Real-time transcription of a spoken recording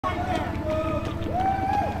So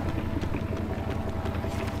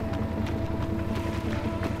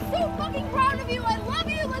fucking proud of you. I love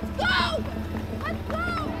you. Let's go. Let's go.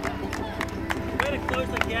 Way to close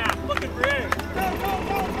the gap. Looking great. Go, go,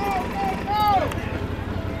 go, go, go, go.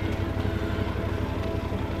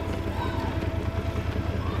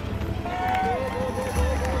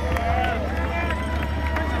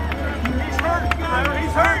 He's hurt.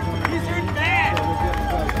 He's hurt. He's hurt bad.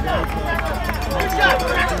 Good shot.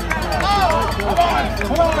 Oh, come on.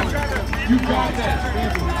 Come on. You got this. Get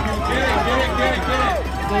it, get it, get it, get it.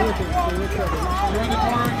 Stay with him, stay with Trevor. You're in the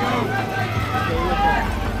corner and go. Stay with him.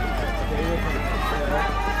 Stay with him.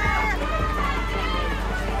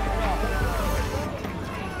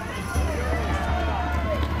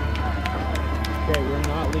 Okay, we're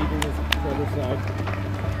not leaving this other side.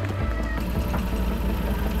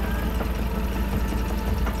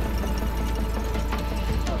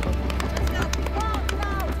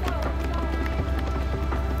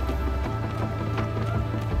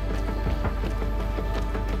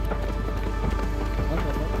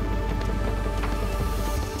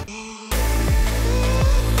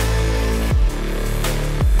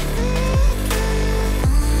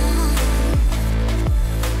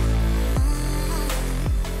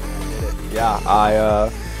 Yeah,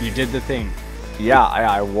 You did the thing. yeah,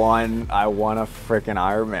 I won a freaking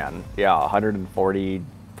Ironman. Yeah,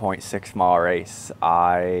 140.6 mile race.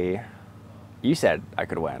 You said I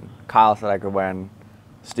could win. Kyle said I could win.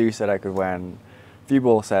 Stu said I could win.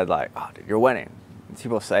 People said like, oh, dude, you're winning. And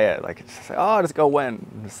people say it like, it's just like, oh, just go win.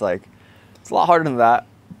 And it's like, it's a lot harder than that.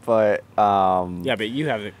 But Yeah, but you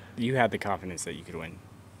had the confidence that you could win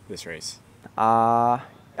this race. I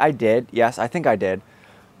did. Yes, I think I did.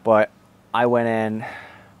 But I went in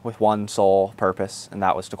with one sole purpose, and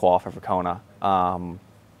that was to qualify for Kona.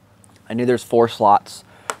 I knew there's 4 slots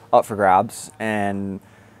up for grabs, and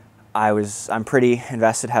I'm pretty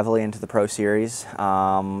invested heavily into the Pro Series.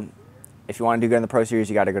 If you want to do good in the Pro Series,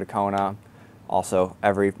 you got to go to Kona. Also,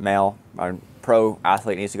 every male pro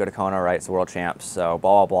athlete needs to go to Kona, right? It's the world champs, so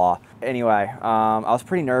blah, blah, blah. Anyway, I was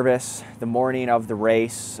pretty nervous the morning of the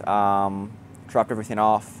race. Dropped everything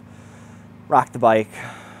off, rocked the bike,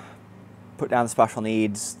 put down the special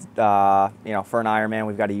needs. You know, for an Ironman,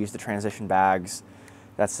 we've got to use the transition bags.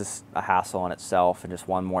 That's just a hassle in itself, and just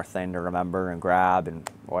one more thing to remember and grab and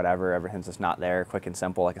whatever. Everything's just not there, quick and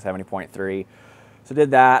simple, like a 70.3. So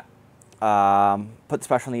did that, put the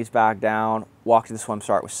special needs bag down, walked to the swim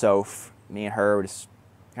start with Soph. Me and her were just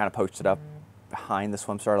kind of posted up behind the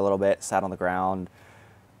swim start a little bit, sat on the ground.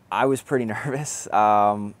 I was pretty nervous. It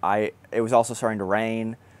was also starting to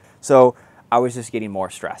rain. So I was just getting more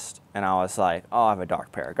stressed. And I was like, oh, I have a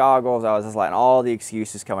dark pair of goggles. I was just letting all the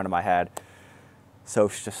excuses come into my head.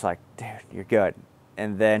 Soph's just like, dude, you're good.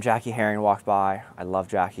 And then Jackie Herring walked by. I love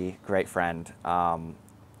Jackie, great friend,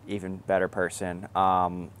 even better person.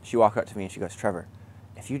 She walked up to me and she goes, Trevor,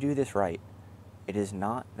 if you do this right, it is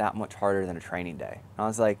not that much harder than a training day. And I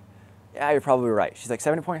was like, yeah, you're probably right. She's like,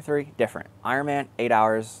 70.3, different. Ironman, 8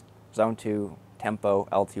 hours, zone 2, tempo,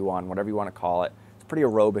 LT1, whatever you want to call it. It's a pretty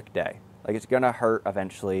aerobic day. Like, it's going to hurt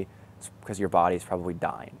eventually because your body's probably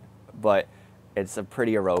dying. But it's a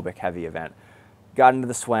pretty aerobic, heavy event. Got into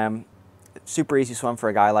the swim. Super easy swim for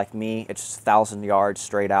a guy like me. It's just 1,000 yards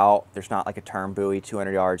straight out. There's not like a turn buoy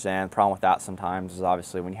 200 yards in. The problem with that sometimes is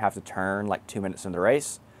obviously when you have to turn like 2 minutes into the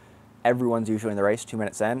race, everyone's usually in the race 2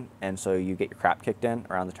 minutes in, and so you get your crap kicked in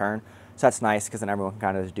around the turn. So that's nice because then everyone can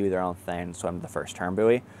kind of just do their own thing and swim the first turn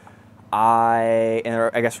buoy. I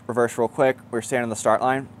guess reverse real quick, we were standing on the start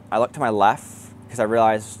line. I looked to my left because I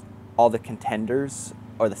realized all the contenders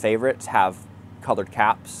or the favorites have colored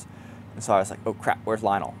caps. And so I was like, oh crap, where's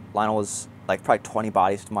Lionel? Lionel was like probably 20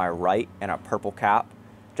 bodies to my right in a purple cap.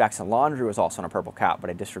 Jackson Laundry was also in a purple cap, but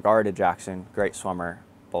I disregarded Jackson, great swimmer,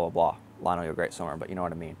 blah, blah, blah. Lionel, you're a great swimmer, but you know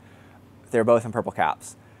what I mean. They're both in purple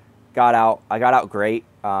caps. I got out great.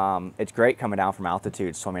 It's great coming down from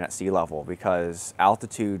altitude swimming at sea level because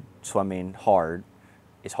altitude swimming hard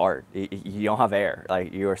is hard. You don't have air.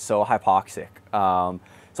 Like, you are so hypoxic. So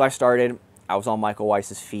I was on Michael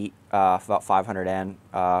Weiss's feet for about 500 in,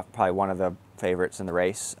 probably one of the favorites in the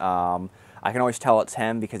race. I can always tell it's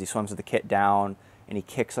him because he swims with the kit down and he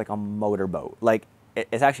kicks like a motorboat. Like,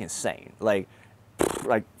 it's actually insane. Like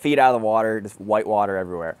feet out of the water, just white water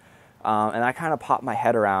everywhere. And I kind of popped my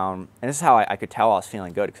head around, and this is how I could tell I was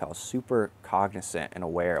feeling good because I was super cognizant and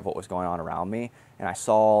aware of what was going on around me. And I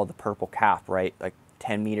saw the purple cap, right, like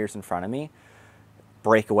 10 meters in front of me,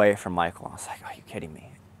 break away from Michael. I was like, are you kidding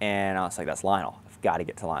me? And I was like, that's Lionel. I've got to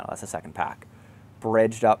get to Lionel. That's the second pack.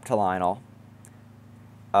 Bridged up to Lionel.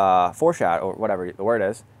 Foreshadow, or whatever the word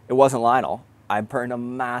is. It wasn't Lionel. I burned a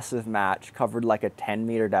massive match, covered like a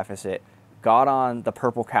 10-meter deficit, got on the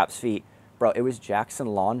purple cap's feet. Bro, it was Jackson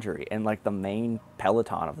Laundry and like the main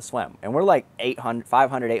peloton of the swim. And we're like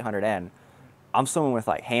 500, 800 in. I'm swimming with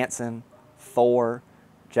like Hansen, Thor,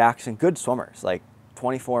 Jackson, good swimmers, like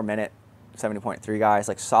 24-minute, 70.3 guys,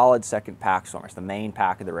 like solid second pack swimmers, the main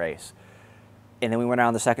pack of the race. And then we went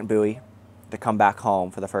around the second buoy to come back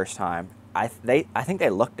home for the first time. I think they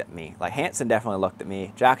looked at me. Like Hansen definitely looked at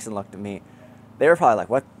me. Jackson looked at me. They were probably like,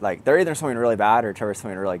 what? Like they're either swimming really bad or Trevor's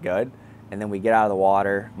swimming really good. And then we get out of the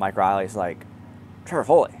water. Mike Riley's like, Trevor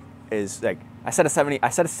Foley is like, I said a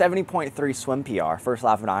 70.3 swim PR, first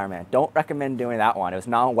lap of an Ironman. Don't recommend doing that one. It was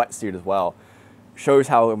non-wetsuit as well. Shows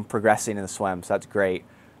how I'm progressing in the swim, so that's great.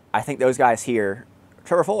 I think those guys here,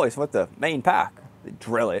 Trevor Foley's with the main pack. They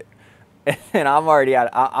drill it. And I'm ready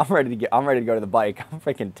to go to the bike. I'm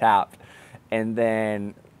freaking tapped. And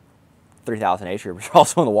then 3,000 age groupers are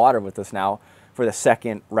also in the water with us now for the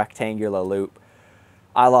second rectangular loop.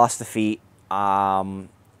 I lost the feet.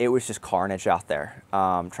 It was just carnage out there,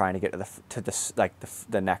 trying to get to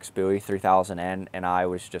the next buoy, 3,000 in, and I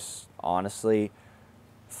was just honestly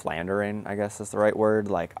floundering, I guess that's the right word.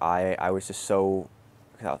 Like I was just so,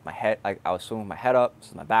 because I was swimming with my head up,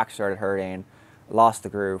 so my back started hurting, lost the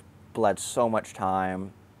groove, bled so much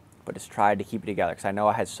time, but just tried to keep it together because I know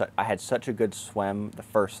I had such a good swim the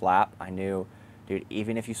first lap. I knew, dude,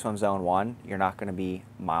 even if you swim zone 1, you're not going to be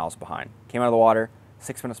miles behind. Came out of the water,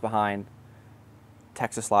 6 minutes behind.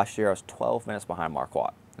 Texas last year, I was 12 minutes behind Mark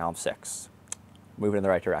Watt. Now I'm 6. Moving in the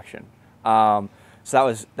right direction. So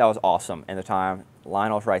that was awesome in the time.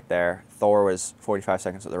 Lionel's right there. Thor was 45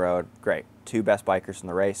 seconds up the road. Great. 2 best bikers in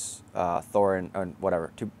the race. Thor and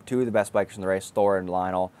whatever. Two of the best bikers in the race, Thor and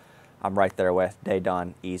Lionel. I'm right there with. Day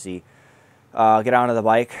done. Easy. Get onto the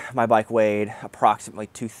bike. My bike weighed approximately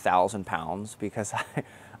 2,000 pounds because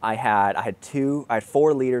I had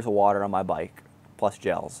 4 liters of water on my bike plus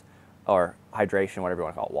gels. Or hydration, whatever you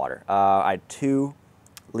want to call it, water. I had 2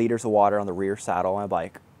 liters of water on the rear saddle of my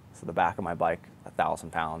bike, so the back of my bike,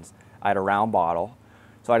 1,000 pounds. I had a round bottle,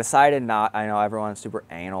 so I decided not, I know everyone's super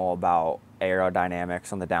anal about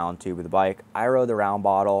aerodynamics on the down tube of the bike. I rode the round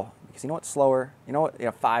bottle, because you know what's slower? You know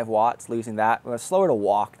what, 5 watts, losing that. It was slower to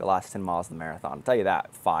walk the last 10 miles of the marathon, I'll tell you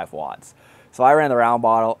that, 5 watts. So I ran the round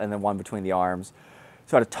bottle and then one between the arms.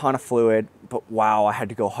 So I had a ton of fluid, but wow, I had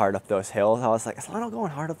to go hard up those hills. I was like, is Lionel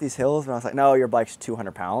going hard up these hills? And I was like, no, your bike's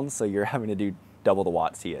 200 pounds, so you're having to do double the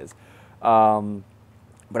watts he is.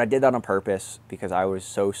 But I did that on purpose because I was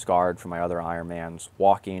so scarred from my other Ironmans,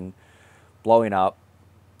 walking, blowing up.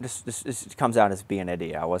 This comes out as being an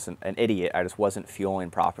idiot. I wasn't an idiot. I just wasn't fueling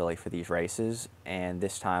properly for these races. And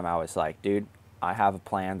this time I was like, dude, I have a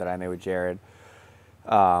plan that I made with Jared.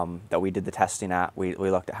 That we did the testing at. We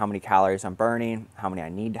looked at how many calories I'm burning, how many I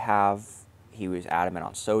need to have. He was adamant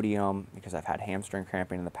on sodium because I've had hamstring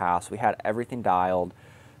cramping in the past. We had everything dialed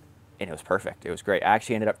and it was perfect. It was great. I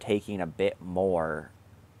actually ended up taking a bit more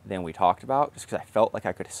than we talked about just because I felt like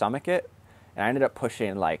I could stomach it. And I ended up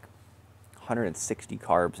pushing like 160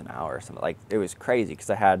 carbs an hour or something. Like it was crazy because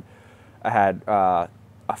I had a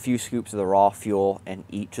few scoops of the raw fuel in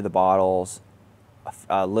each of the bottles,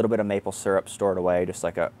 a little bit of maple syrup stored away just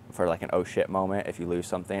like for an oh shit moment if you lose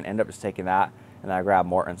something. Ended up just taking that, and then I grabbed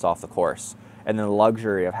Morton's off the course. And then the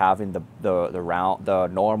luxury of having the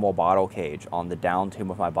normal bottle cage on the down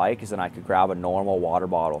tube of my bike is then I could grab a normal water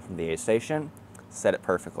bottle from the aid station, set it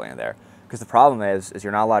perfectly in there. Because the problem is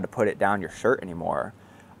you're not allowed to put it down your shirt anymore.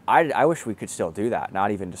 I wish we could still do that,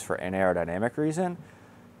 not even just for an aerodynamic reason.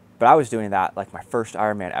 But I was doing that like my first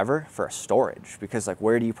Ironman ever for a storage, because like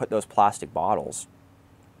where do you put those plastic bottles?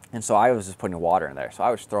 And so I was just putting water in there. So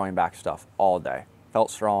I was throwing back stuff all day.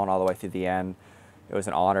 Felt strong all the way through the end. It was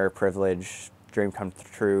an honor, privilege, dream come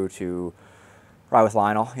true to ride with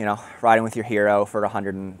Lionel, you know, riding with your hero for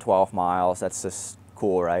 112 miles. That's just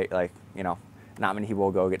cool, right? Like, you know, not many people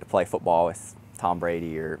will go get to play football with Tom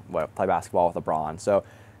Brady or play basketball with LeBron. So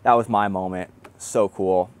that was my moment. So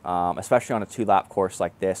cool, especially on a 2-lap course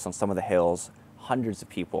like this on some of the hills, hundreds of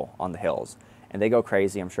people on the hills. And they go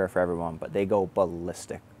crazy, I'm sure, for everyone, but they go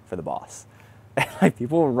ballistic for the boss. Like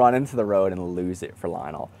people run into the road and lose it for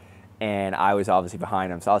Lionel. And I was obviously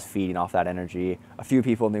behind him, so I was feeding off that energy. A few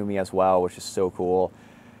people knew me as well, which is so cool.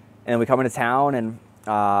 And we come into town, and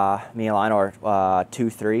me and Lionel are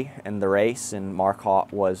 2-3 in the race, and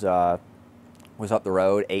Marcotte was up the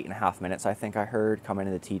road 8.5 minutes, I think I heard, coming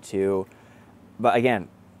into the T2. But again,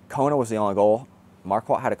 Kona was the only goal.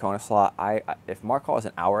 Marcotte had a Kona slot. If Marcotte was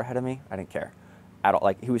an hour ahead of me, I didn't care at all.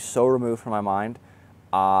 Like, he was so removed from my mind.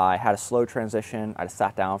 I had a slow transition. I just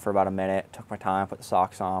sat down for about a minute, took my time, put the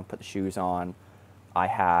socks on, put the shoes on. I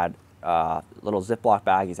had little Ziploc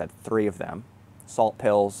baggies. I had 3 of them, salt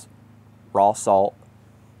pills, raw salt,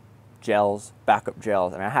 gels, backup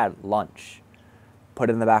gels. I mean, I had lunch, put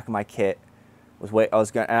it in the back of my kit.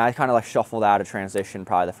 And I kind of like shuffled out of transition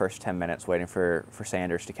probably the first 10 minutes waiting for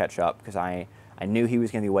Sanders to catch up, because I knew he was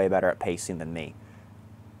going to be way better at pacing than me.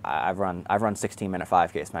 I've run 16-minute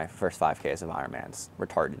 5Ks. My first 5Ks of Ironman's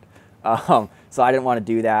retarded. So I didn't want to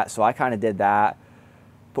do that. So I kind of did that,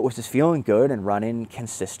 but was just feeling good and running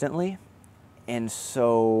consistently. And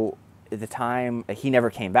so at the time, he never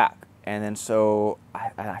came back. And then so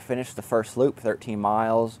I finished the first loop, 13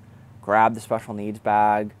 miles, grabbed the special needs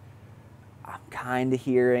bag. I'm kind of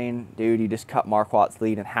hearing, dude, you just cut Marquardt's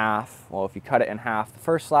lead in half. Well, if you cut it in half the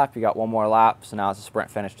first lap, you got 1 more lap, so now it's a sprint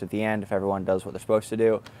finish to the end if everyone does what they're supposed to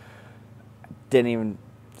do. Didn't even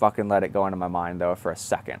fucking let it go into my mind, though, for a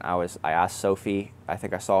second. I asked Sophie, I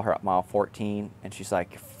think I saw her at mile 14, and she's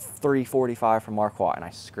like, 3:45 from Marquardt, and I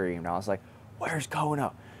screamed. I was like, where's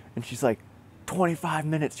Kona? And she's like, 25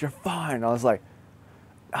 minutes, you're fine. And I was like,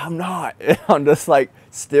 I'm not. I'm just like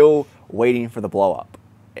still waiting for the blow up.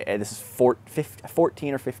 And this is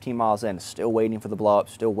 14 or 15 miles in, still waiting for the blow up,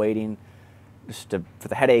 still waiting for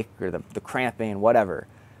the headache or the cramping, whatever.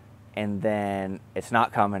 And then it's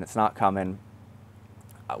not coming, it's not coming.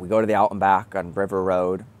 We go to the out and back on River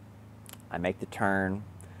Road. I make the turn.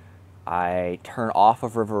 I turn off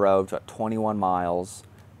of River Road to 21 miles,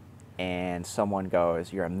 and someone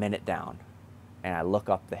goes, you're a minute down. And I look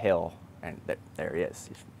up the hill, and there he is.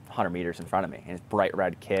 He's 100 meters in front of me in his bright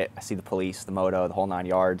red kit. I see the police, the moto, the whole 9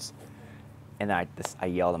 yards. And then I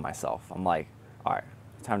yell to myself. I'm like, all right,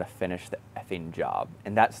 it's time to finish the effing job.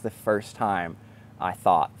 And that's the first time I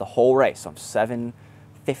thought the whole race. So I'm 7:15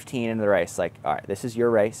 into the race. Like, all right, this is your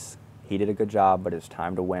race. He did a good job, but it's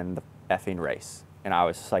time to win the effing race. And I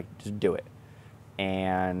was just like, just do it.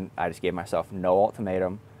 And I just gave myself no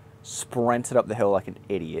ultimatum, sprinted up the hill like an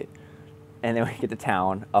idiot. And then we get to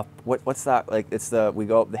town, up, what's that, like, we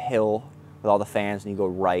go up the hill with all the fans, and you go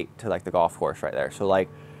right to, like, the golf course right there. So, like,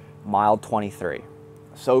 mile 23.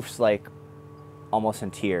 Soph's, like, almost in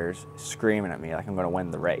tears, screaming at me like I'm going to win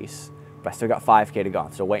the race. But I still got 5K to go.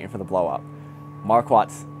 I'm still waiting for the blow-up.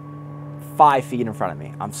 Marquardt's 5 feet in front of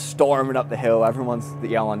me. I'm storming up the hill. Everyone's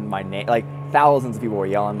yelling my name. Like, thousands of people were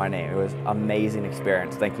yelling my name. It was an amazing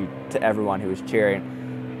experience. Thank you to everyone who was cheering.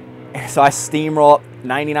 So I steamroll up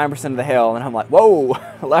 99% of the hill, and I'm like, whoa,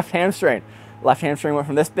 left hamstring. Left hamstring went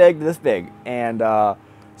from this big to this big. And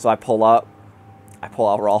so I pull out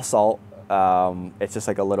raw salt. It's just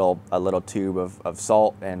like a little tube of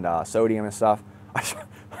salt and sodium and stuff. I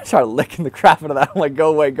started licking the crap out of that. I'm like,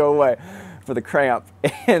 go away, for the cramp.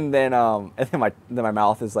 And then my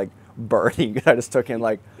mouth is like burning because I just took in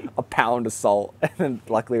like a pound of salt. And then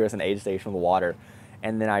luckily there was an aid station with water.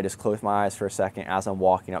 And then I just closed my eyes for a second as I'm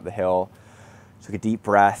walking up the hill, took a deep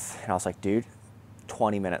breath, and I was like, dude,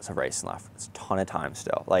 20 minutes of racing left. It's a ton of time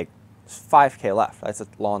still. Like, it's 5K left. That's a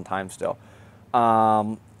long time still.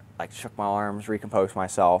 Like, shook my arms, recomposed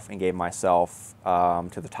myself, and gave myself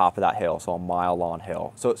to the top of that hill, so a mile-long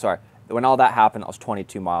hill. So, sorry, when all that happened, that was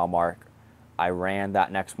 22-mile mark. I ran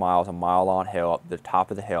that next mile. It was a mile-long hill up the top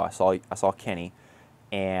of the hill. I saw Kenny,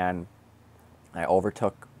 and I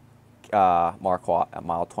overtook Marquardt at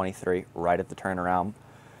mile 23, right at the turnaround.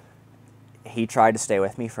 He tried to stay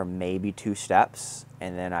with me for maybe 2 steps,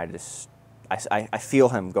 and then I feel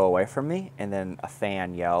him go away from me, and then a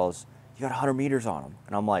fan yells, you got 100 meters on him.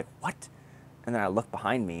 And I'm like, what? And then I look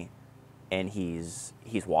behind me, and he's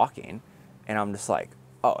walking, and I'm just like,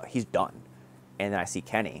 oh, he's done. And then I see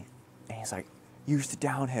Kenny, and he's like, use the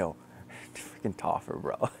downhill. Freaking Toffer,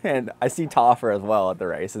 bro. And I see Toffer as well at the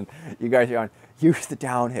race, and you guys are on, use the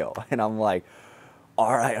downhill. And I'm like,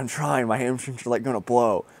 all right, I'm trying. My hamstrings are like gonna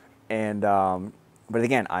blow. And but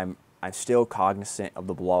again, I'm still cognizant of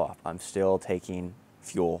the blow up. I'm still taking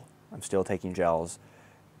fuel. I'm still taking gels,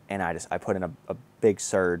 and I put in a big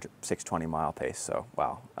surge, 6:20 mile pace. So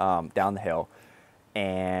wow, down the hill,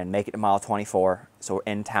 and make it to mile 24. So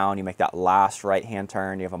in town, you make that last right-hand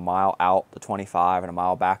turn. You have a mile out to 25 and a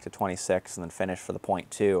mile back to 26, and then finish for the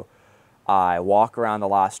point 2. I walk around the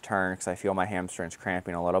last turn because I feel my hamstrings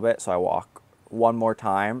cramping a little bit. So I walk one more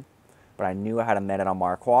time, but I knew I had a minute on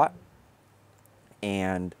Marquardt,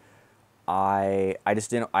 and I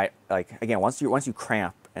just didn't. Again, once you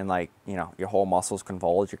cramp and like, you know, your whole muscles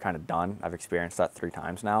convulge, you're kind of done. I've experienced that 3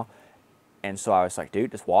 times now, and so I was like,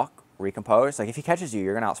 dude, just walk. Recompose. Like, if he catches you,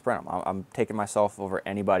 you're gonna outsprint him. I'm taking myself over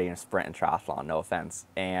anybody in a sprint and triathlon. No offense.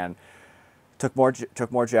 And took more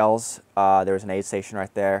gels. There was an aid station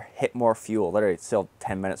right there. Hit more fuel. Literally, it's still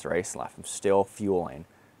 10 minutes of race left. I'm still fueling.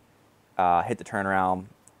 Hit the turnaround.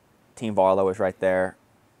 Team Barlow was right there.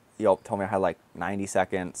 told me I had like 90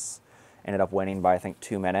 seconds. Ended up winning by I think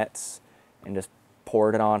 2 minutes, and just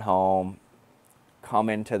poured it on home. Come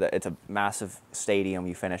into it's a massive stadium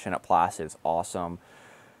you finish in at Placid. It's awesome.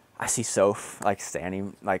 I see Soph like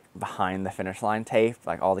standing like behind the finish line tape,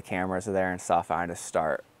 like all the cameras are there and stuff. And I just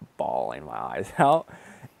start bawling my eyes out,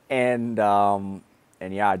 and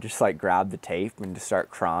yeah, I just like grab the tape and just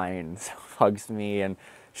start crying. And Soph hugs me, and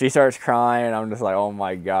she starts crying. And I'm just like, oh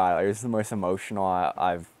my god, like, this is the most emotional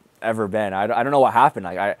I've ever been. I don't know what happened.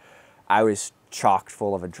 Like I was chocked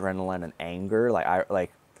full of adrenaline and anger.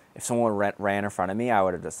 Like if someone ran in front of me, I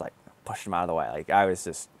would have just like pushed them out of the way. Like I was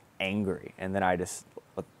just angry, and then I just,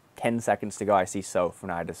 with 10 seconds to go, I see Soph,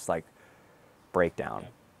 and I just like break down.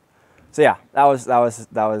 So yeah, that was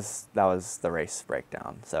the race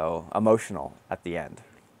breakdown. So emotional at the end.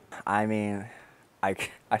 I mean, I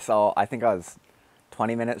think I was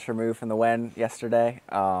 20 minutes removed from the win yesterday.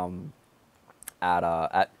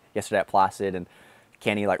 Yesterday at Placid, and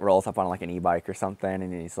Kenny like rolls up on like an e-bike or something,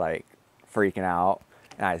 and he's like freaking out,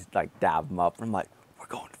 and I like dab him up, and I'm like, we're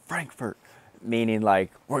going to Frankfurt, meaning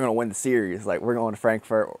like we're gonna win the series, like we're going to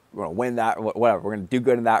Frankfurt, we're gonna win that, whatever, we're gonna do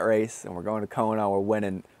good in that race, and we're going to Kona, we're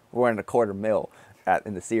winning $250,000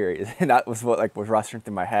 in the series. And that was what like was rushing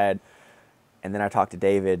through my head. And then I talked to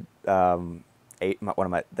David, one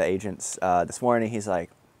of the agents this morning. He's like,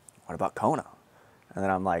 what about Kona? And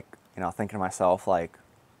then I'm like, thinking to myself, like,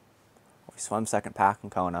 we swim second pack in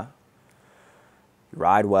Kona, you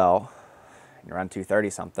ride well, you run 230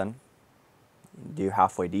 something, you do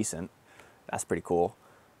halfway decent, that's pretty cool.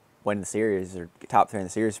 Win the series or top 3 in the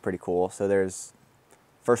series is pretty cool. So there's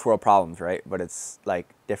first world problems, right? But it's like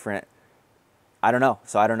different. I don't know.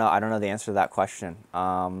 So I don't know the answer to that question.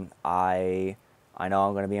 I know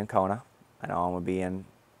I'm going to be in Kona. I know I'm going to be in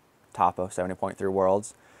Topo 70.3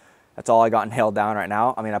 Worlds. That's all I got nailed down right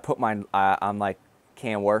now. I mean, I put mine, I'm like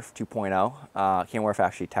Cam Worth 2.0. Cam Worth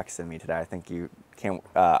actually texted me today. I think I'm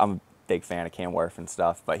a big fan of Cam Worth and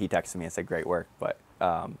stuff, but he texted me and said great work. But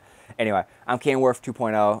anyway, I'm Cam Worth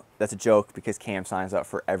 2.0. That's a joke because Cam signs up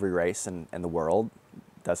for every race in the world.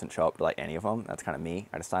 Doesn't show up to like any of them. That's kind of me.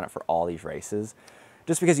 I just sign up for all these races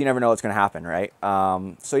just because you never know what's going to happen, right?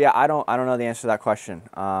 So yeah, I don't know the answer to that question.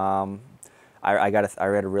 I got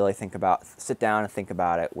to really sit down and think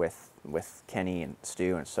about it with Kenny and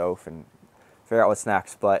Stu and Soph and figure out what's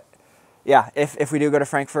next. But yeah, if we do go to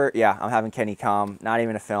Frankfurt, yeah, I'm having Kenny come. Not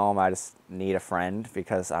even a film. I just need a friend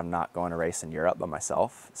because I'm not going to race in Europe by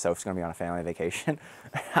myself. Soph's going to be on a family vacation.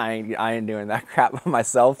 I ain't doing that crap by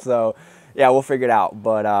myself. So yeah, we'll figure it out.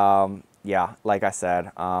 But yeah, like I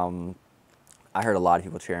said, I heard a lot of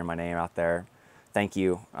people cheering my name out there. Thank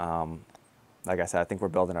you. Like I said, I think we're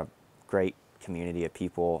building a great community of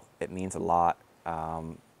people. It means a lot.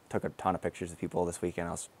 Took a ton of pictures of people this weekend.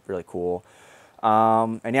 It was really cool.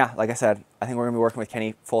 And yeah, like I said, I think we're gonna be working with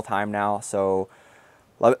Kenny full time now. So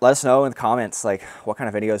let us know in the comments like what kind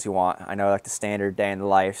of videos you want. I know like the standard day in the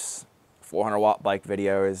life's 400-watt bike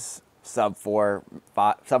videos, sub 4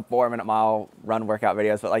 minute mile run workout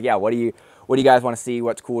videos. But like, yeah, what do you guys want to see?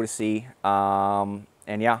 What's cool to see? And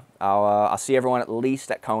yeah, I'll see everyone at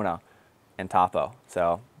least at Kona and Topo.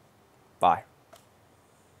 So bye.